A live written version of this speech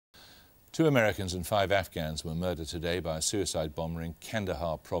2 Americans and 5 Afghans were murdered today by a suicide bomber in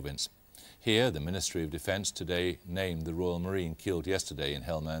Kandahar province. Here, the Ministry of Defence today named the Royal Marine killed yesterday in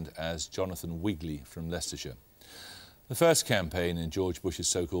Helmand as Jonathan Wigley from Leicestershire. The first campaign in George Bush's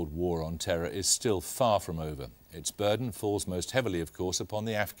so-called war on terror is still far from over. Its burden falls most heavily, of course, upon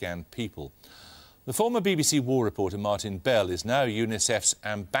the Afghan people. The former BBC war reporter Martin Bell is now UNICEF's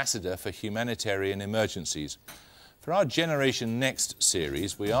ambassador for humanitarian emergencies. For our Generation Next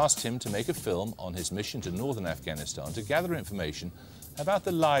series, we asked him to make a film on his mission to northern Afghanistan to gather information about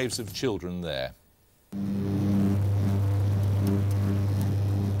the lives of children there.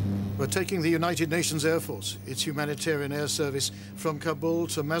 We're taking the United Nations Air Force, its humanitarian air service, from Kabul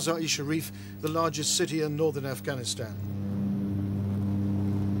to Mazar-e-Sharif, the largest city in northern Afghanistan.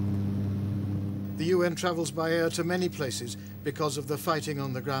 The UN travels by air to many places because of the fighting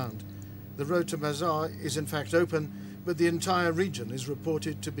on the ground. The road to Mazar is in fact open, but the entire region is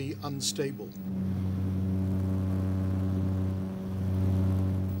reported to be unstable.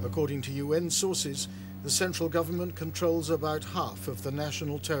 According to UN sources, the central government controls about half of the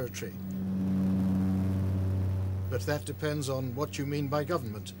national territory. But that depends on what you mean by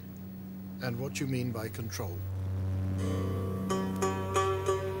government and what you mean by control.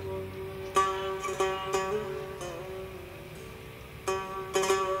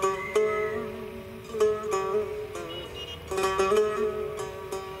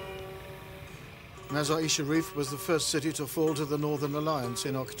 Mazar-e-Sharif was the first city to fall to the Northern Alliance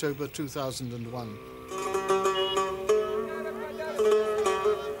in October 2001.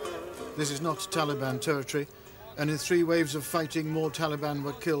 This is not Taliban territory, and in 3 waves of fighting, more Taliban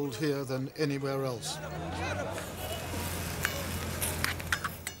were killed here than anywhere else.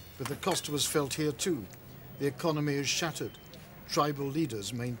 But the cost was felt here too. The economy is shattered. Tribal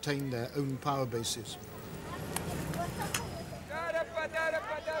leaders maintain their own power bases.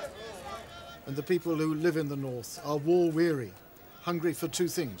 And the people who live in the north are war-weary, hungry for 2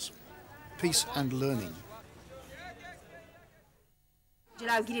 things: peace and learning.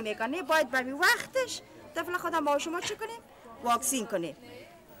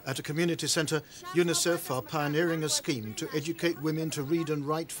 At a community centre, UNICEF are pioneering a scheme to educate women to read and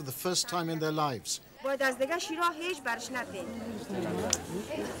write for the first time in their lives.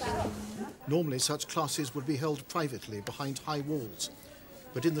 Normally, such classes would be held privately behind high walls.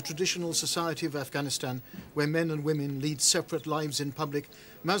 But in the traditional society of Afghanistan, where men and women lead separate lives in public,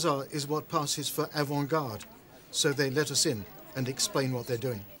 Mazar is what passes for avant-garde. So they let us in and explain what they're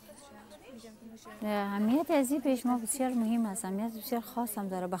doing.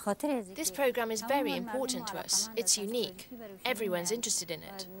 This program is very important to us. It's unique. Everyone's interested in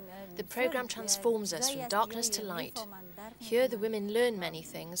it. The program transforms us from darkness to light. Here the women learn many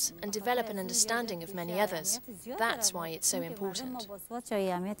things and develop an understanding of many others. That's why it's so important.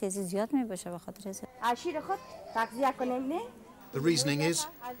 The reasoning is,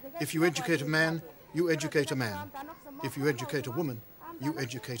 if you educate a man, you educate a man. If you educate a woman, you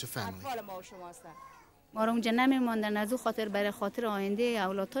educate a family.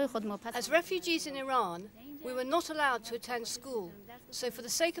 As refugees in Iran, we were not allowed to attend school. So for the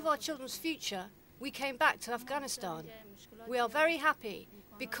sake of our children's future, we came back to Afghanistan. We are very happy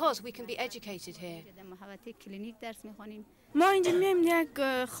because we can be educated here.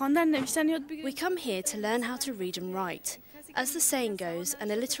 We come here to learn how to read and write. As the saying goes, an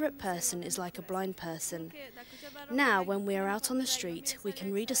illiterate person is like a blind person. Now, when we are out on the street, we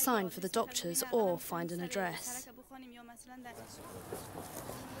can read a sign for the doctors or find an address.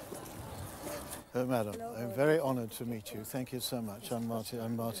 Madam, I'm very honoured to meet you. Thank you so much. I'm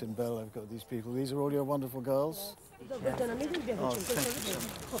Martin Bell. I've got these people. These are all your wonderful girls. Oh, thank you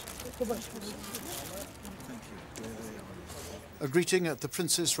so much. Thank you. A greeting at the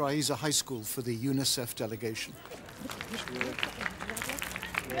Princess Raisa High School for the UNICEF delegation.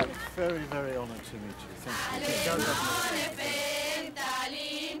 We're very, very honoured to meet you. Thank you.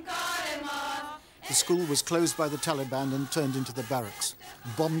 The school was closed by the Taliban and turned into the barracks,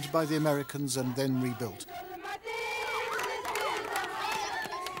 bombed by the Americans and then rebuilt.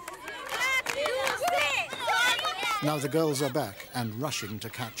 Now the girls are back and rushing to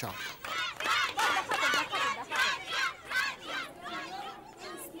catch up.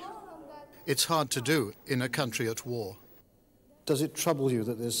 It's hard to do in a country at war. Does it trouble you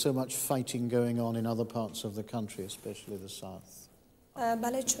that there's so much fighting going on in other parts of the country, especially the south?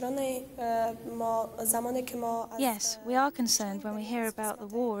 Yes, we are concerned when we hear about the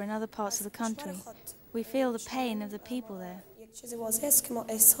war in other parts of the country. We feel the pain of the people there.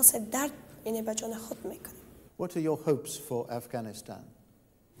 What are your hopes for Afghanistan?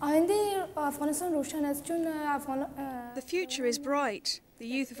 The future is bright. The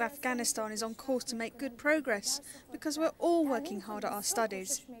youth of Afghanistan is on course to make good progress because we're all working hard at our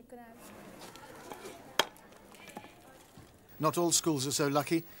studies. Not all schools are so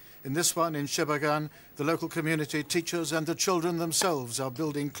lucky. In this one, in Shebagan, the local community, teachers and the children themselves are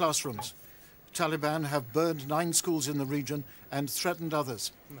building classrooms. Taliban have burned 9 schools in the region and threatened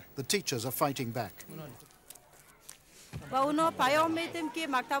others. The teachers are fighting back.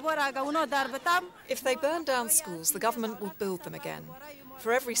 If they burn down schools, the government will build them again.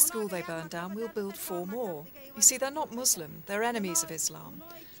 For every school they burn down, we'll build 4 more. You see, they're not Muslim, they're enemies of Islam.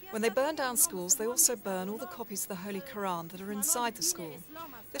 When they burn down schools, they also burn all the copies of the Holy Quran that are inside the school.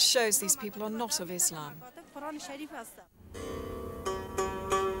 This shows these people are not of Islam.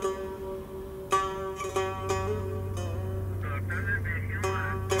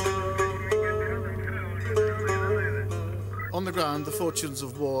 On the ground, the fortunes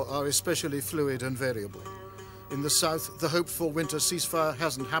of war are especially fluid and variable. In the south, the hoped-for winter ceasefire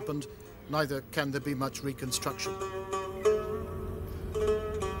hasn't happened, neither can there be much reconstruction.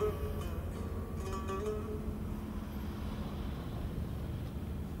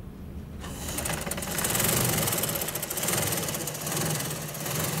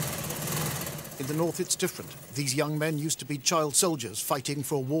 In the north, it's different. These young men used to be child soldiers fighting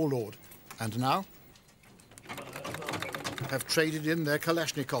for a warlord, and now have traded in their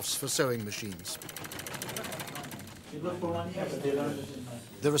Kalashnikovs for sewing machines.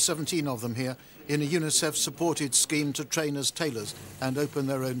 There are 17 of them here in a UNICEF-supported scheme to train as tailors and open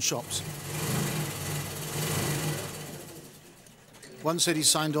their own shops. One said he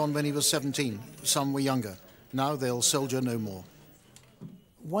signed on when he was 17. Some were younger. Now they'll soldier no more.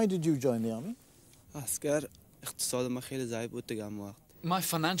 Why did you join the army? My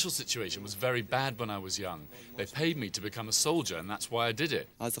financial situation was very bad when I was young. They paid me to become a soldier, and that's why I did it.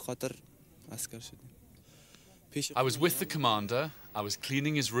 I was with the commander, I was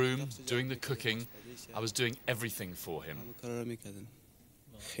cleaning his room, doing the cooking, I was doing everything for him.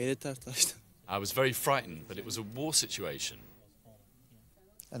 I was very frightened, but it was a war situation.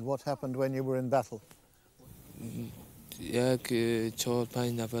 And what happened when you were in battle?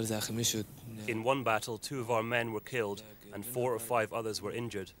 In one battle, 2 of our men were killed and 4 or 5 others were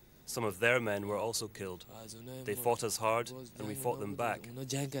injured. Some of their men were also killed. They fought us hard and we fought them back. I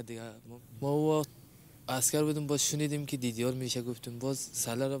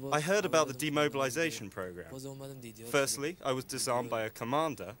heard about the demobilization program. Firstly, I was disarmed by a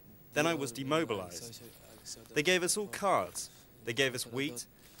commander, then I was demobilized. They gave us all cards, they gave us wheat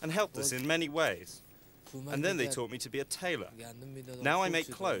and helped us in many ways. And then they taught me to be a tailor. Now I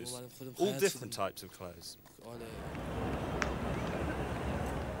make clothes, all different types of clothes.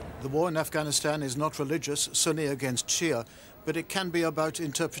 The war in Afghanistan is not religious, Sunni against Shia, but it can be about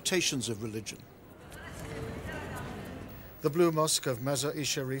interpretations of religion. The Blue Mosque of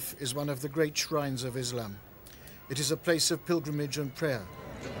Mazar-i-Sharif is one of the great shrines of Islam. It is a place of pilgrimage and prayer.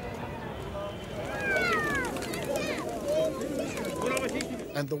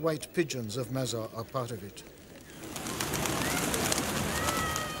 And the white pigeons of Mazar are part of it.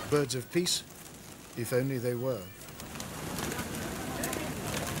 Birds of peace, if only they were.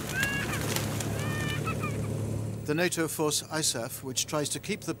 The NATO force ISAF, which tries to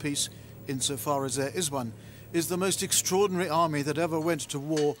keep the peace insofar as there is one, is the most extraordinary army that ever went to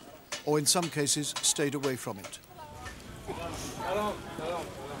war, or in some cases stayed away from it.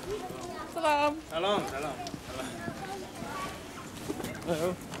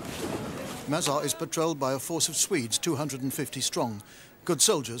 Mazar is patrolled by a force of Swedes, 250 strong, good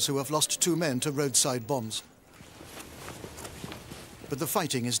soldiers who have lost 2 men to roadside bombs. But the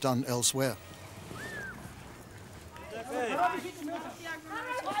fighting is done elsewhere.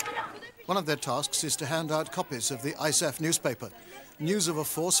 One of their tasks is to hand out copies of the ISAF newspaper, news of a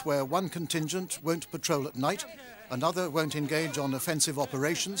force where one contingent won't patrol at night, another won't engage on offensive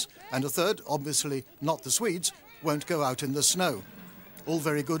operations, and a third, obviously not the Swedes, won't go out in the snow. All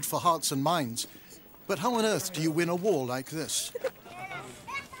very good for hearts and minds. But how on earth do you win a war like this?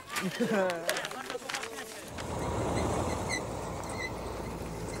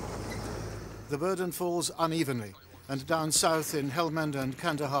 The burden falls unevenly, and down south in Helmand and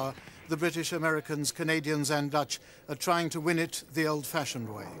Kandahar, the British, Americans, Canadians and Dutch are trying to win it the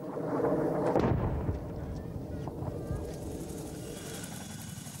old-fashioned way.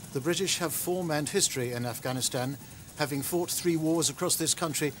 The British have form and history in Afghanistan, having fought 3 wars across this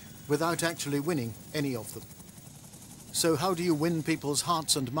country without actually winning any of them. So how do you win people's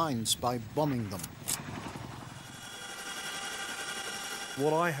hearts and minds? By bombing them.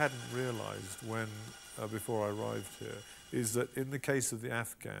 What I hadn't realised before I arrived here is that in the case of the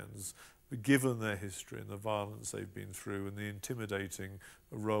Afghans, given their history and the violence they've been through and the intimidating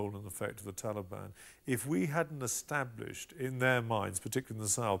role and effect of the Taliban, if we hadn't established in their minds, particularly in the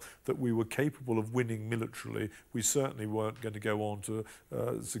south, that we were capable of winning militarily, we certainly weren't going to go on to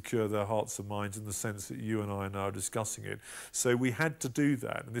secure their hearts and minds in the sense that you and I are now discussing it. So we had to do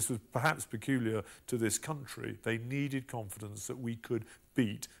that, and this was perhaps peculiar to this country. They needed confidence that we could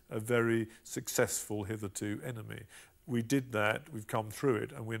beat a very successful hitherto enemy. We did that, we've come through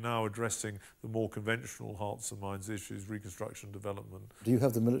it, and we're now addressing the more conventional hearts and minds issues, reconstruction, development. Do you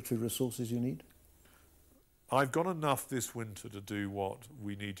have the military resources you need? I've got enough this winter to do what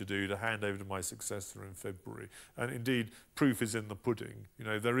we need to do to hand over to my successor in February. And indeed, proof is in the pudding. You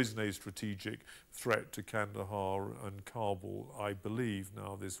know, there isn't a strategic threat to Kandahar and Kabul, I believe,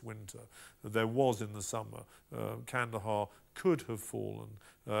 now this winter. There was in the summer. Kandahar could have fallen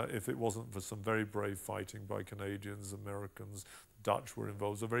if it wasn't for some very brave fighting by Canadians, Americans, Dutch were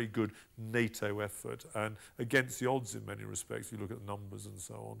involved. It was a very good NATO effort, and against the odds in many respects, if you look at the numbers and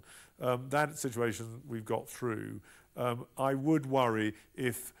so on. That situation we've got through. I would worry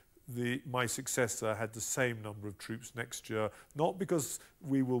if my successor had the same number of troops next year, not because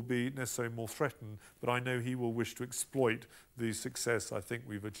we will be necessarily more threatened, but I know he will wish to exploit the success I think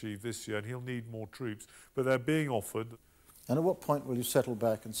we've achieved this year, and he'll need more troops. But they're being offered. And at what point will you settle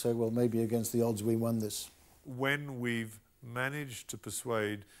back and say, well, maybe against the odds we won this? When we've managed to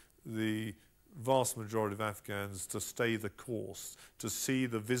persuade the vast majority of Afghans to stay the course, to see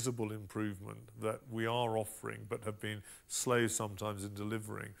the visible improvement that we are offering but have been slow sometimes in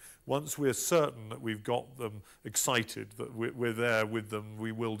delivering. Once we're certain that we've got them excited, that we're there with them,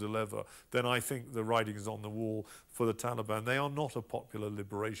 we will deliver, then I think the writing is on the wall for the Taliban. They are not a popular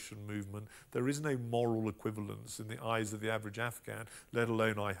liberation movement. There is no moral equivalence in the eyes of the average Afghan, let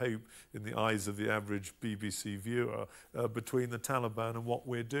alone, I hope, in the eyes of the average BBC viewer, between the Taliban and what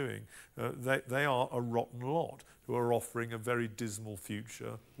we're doing. They are a rotten lot who are offering a very dismal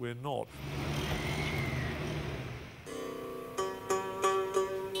future. We're not.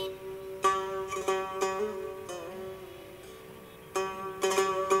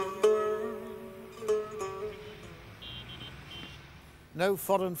 No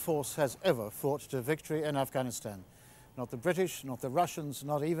foreign force has ever fought to victory in Afghanistan. Not the British, not the Russians,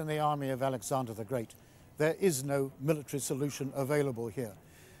 not even the army of Alexander the Great. There is no military solution available here.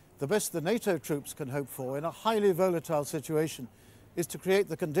 The best the NATO troops can hope for in a highly volatile situation is to create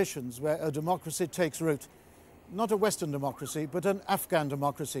the conditions where a democracy takes root. Not a Western democracy, but an Afghan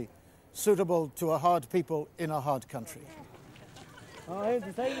democracy, suitable to a hard people in a hard country.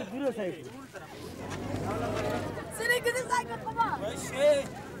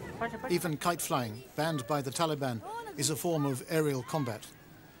 Even kite flying, banned by the Taliban, is a form of aerial combat.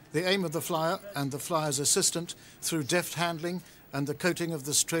 The aim of the flyer and the flyer's assistant, through deft handling and the coating of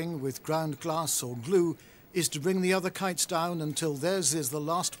the string with ground glass or glue, is to bring the other kites down until theirs is the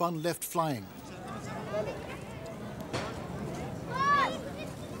last one left flying.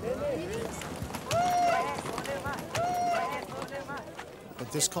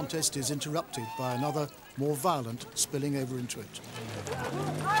 But this contest is interrupted by another, more violent, spilling over into it.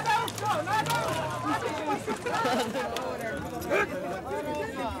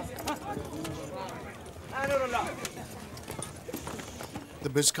 The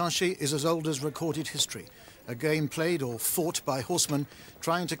Bizkashi is as old as recorded history, a game played or fought by horsemen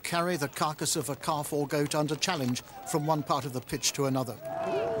trying to carry the carcass of a calf or goat under challenge from one part of the pitch to another.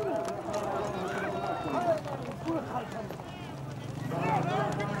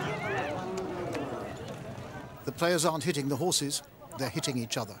 The players aren't hitting the horses, they're hitting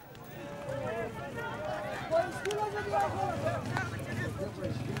each other.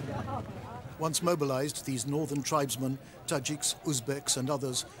 Once mobilized, these northern tribesmen, Tajiks, Uzbeks and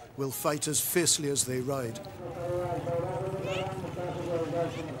others, will fight as fiercely as they ride.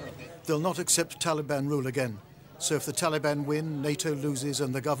 They'll not accept Taliban rule again. So if the Taliban win, NATO loses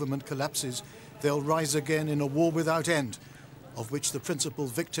and the government collapses, they'll rise again in a war without end, of which the principal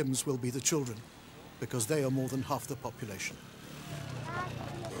victims will be the children, because they are more than half the population.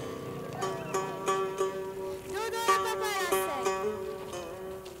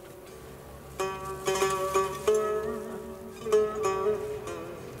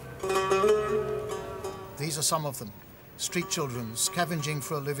 These are some of them. Street children scavenging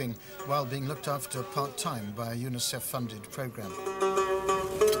for a living while being looked after part-time by a UNICEF-funded program.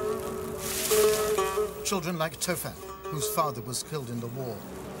 Children like Tofan, whose father was killed in the war.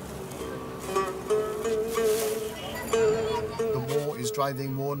 The war is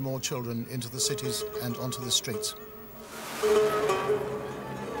driving more and more children into the cities and onto the streets.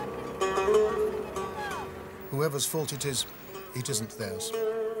 Whoever's fault it isn't theirs.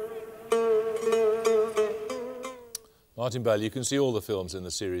 Martin Bell, you can see all the films in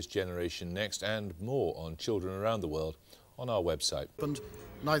the series Generation Next and more on children around the world on our website. And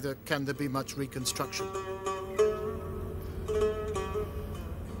neither can there be much reconstruction.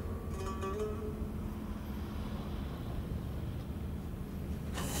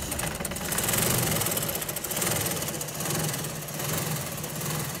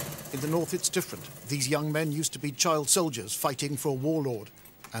 In the north, it's different. These young men used to be child soldiers fighting for a warlord,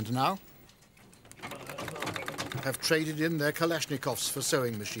 and now have traded in their Kalashnikovs for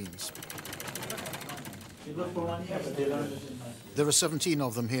sewing machines. There are 17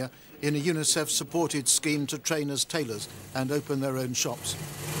 of them here in a UNICEF-supported scheme to train as tailors and open their own shops.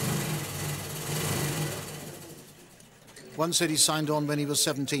 One said he signed on when he was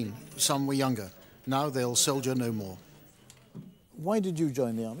 17. Some were younger. Now they'll soldier no more. Why did you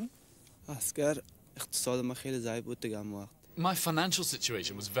join the army? My financial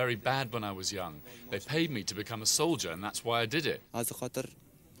situation was very bad when I was young. They paid me to become a soldier, and that's why I did it.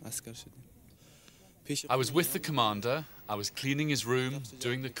 I was with the commander, I was cleaning his room,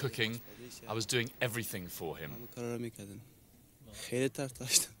 doing the cooking, I was doing everything for him.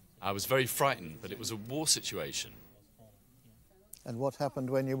 I was very frightened, but it was a war situation. And what happened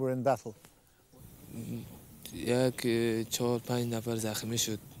when you were in battle?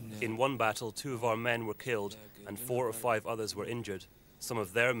 In one battle, 2 of our men were killed and 4 or 5 others were injured. Some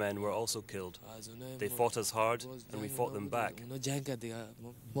of their men were also killed. They fought us hard and we fought them back.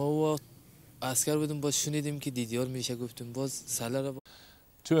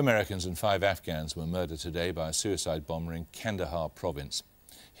 2 Americans and 5 Afghans were murdered today by a suicide bomber in Kandahar province.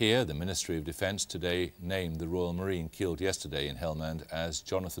 Here, the Ministry of Defence today named the Royal Marine killed yesterday in Helmand as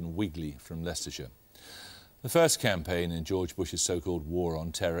Jonathan Wigley from Leicestershire. The first campaign in George Bush's so-called war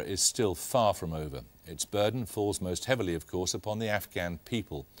on terror is still far from over. Its burden falls most heavily, of course, upon the Afghan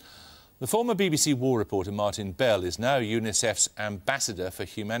people. The former BBC war reporter Martin Bell is now UNICEF's ambassador for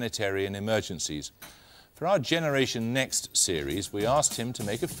humanitarian emergencies. For our Generation Next series, we asked him to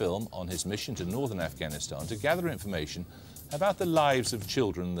make a film on his mission to northern Afghanistan to gather information about the lives of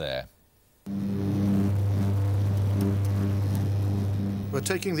children there. We're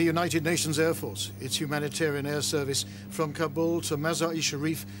taking the United Nations Air Force, its humanitarian air service, from Kabul to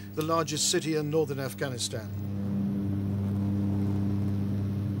Mazar-e-Sharif, the largest city in northern Afghanistan.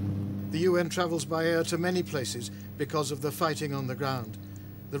 The UN travels by air to many places because of the fighting on the ground.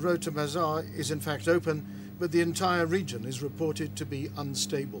 The road to Mazar is in fact open, but the entire region is reported to be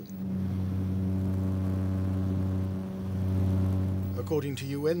unstable. According to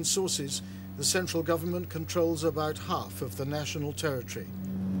UN sources, the central government controls about half of the national territory.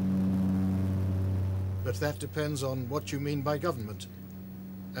 But that depends on what you mean by government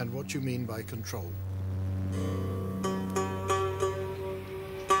and what you mean by control.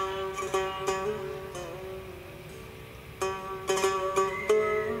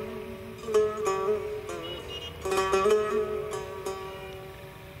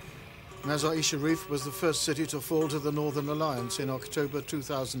 Mazar-e-Sharif was the first city to fall to the Northern Alliance in October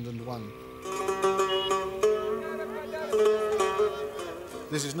 2001.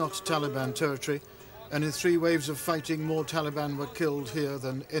 This is not Taliban territory, and in 3 waves of fighting, more Taliban were killed here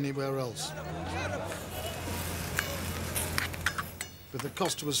than anywhere else. But the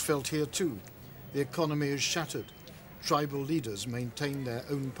cost was felt here too. The economy is shattered. Tribal leaders maintain their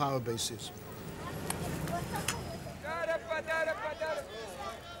own power bases.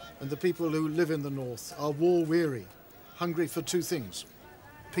 And the people who live in the north are war-weary, hungry for 2 things,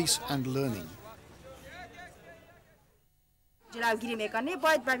 peace and learning.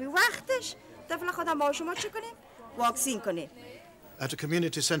 At a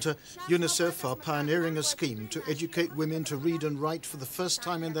community centre, UNICEF are pioneering a scheme to educate women to read and write for the first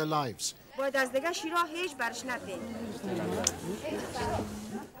time in their lives.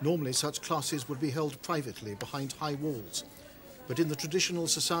 Normally, such classes would be held privately behind high walls. But in the traditional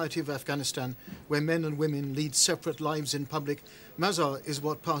society of Afghanistan, where men and women lead separate lives in public, Mazar is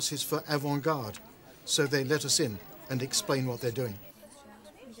what passes for avant-garde. So they let us in and explain what they're doing.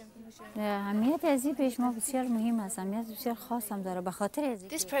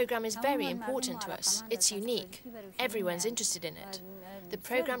 This program is very important to us. It's unique. Everyone's interested in it. The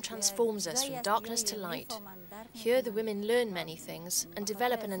program transforms us from darkness to light. Here the women learn many things and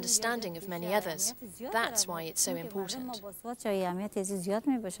develop an understanding of many others. That's why it's so important.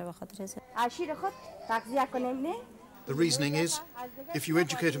 The reasoning is, if you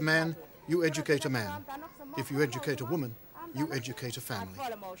educate a man, you educate a man. If you educate a woman, you educate a family.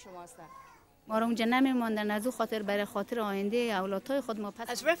 As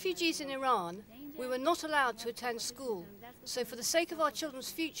refugees in Iran, we were not allowed to attend school, so for the sake of our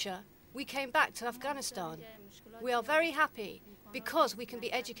children's future, we came back to Afghanistan. We are very happy because we can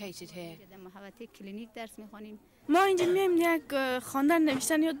be educated here.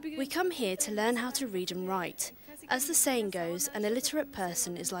 We come here to learn how to read and write. As the saying goes, an illiterate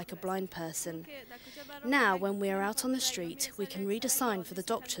person is like a blind person. Now, when we are out on the street, we can read a sign for the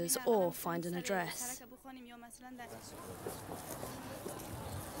doctors or find an address.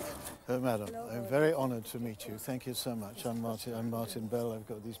 Madam, I'm very honoured to meet you. Thank you so much. I'm Martin Bell. I've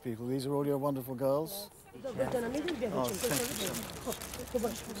got these people. These are all your wonderful girls? Oh, thank you so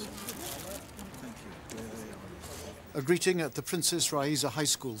much. Thank you. A greeting at the Princess Raisa High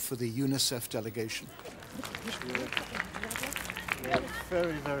School for the UNICEF delegation. We're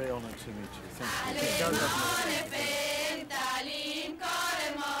very, very honoured to meet you. Thank you.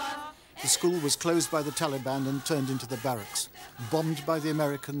 The school was closed by the Taliban and turned into the barracks, bombed by the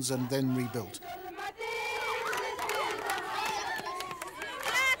Americans and then rebuilt.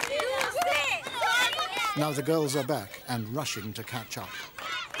 Now the girls are back and rushing to catch up.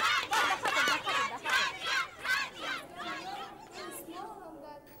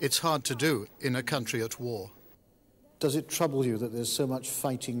 It's hard to do in a country at war. Does it trouble you that there's so much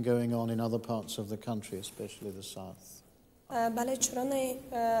fighting going on in other parts of the country, especially the south?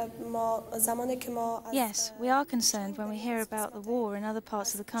 Yes, we are concerned when we hear about the war in other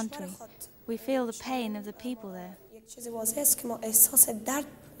parts of the country. We feel the pain of the people there.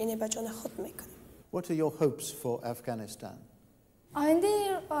 What are your hopes for Afghanistan?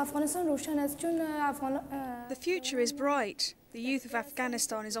 The future is bright. The youth of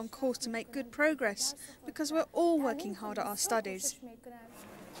Afghanistan is on course to make good progress because we're all working hard at our studies.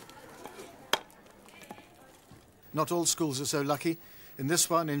 Not all schools are so lucky. In this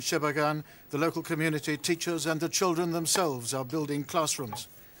one, in Shebagan, the local community, teachers and the children themselves are building classrooms.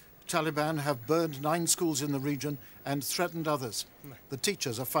 Taliban have burned 9 schools in the region and threatened others. The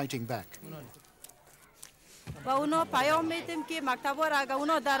teachers are fighting back.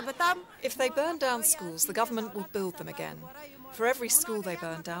 If they burn down schools, the government will build them again. For every school they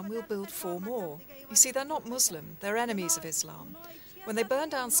burn down, we'll build 4 more. You see, they're not Muslim, they're enemies of Islam. When they burn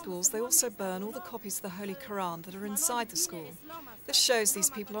down schools, they also burn all the copies of the Holy Quran that are inside the school. This shows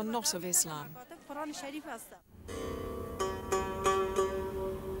these people are not of Islam.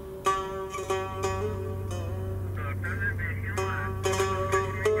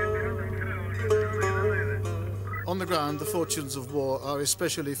 On the ground, the fortunes of war are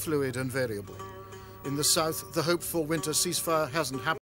especially fluid and variable. In the south, the hope for winter ceasefire hasn't happened.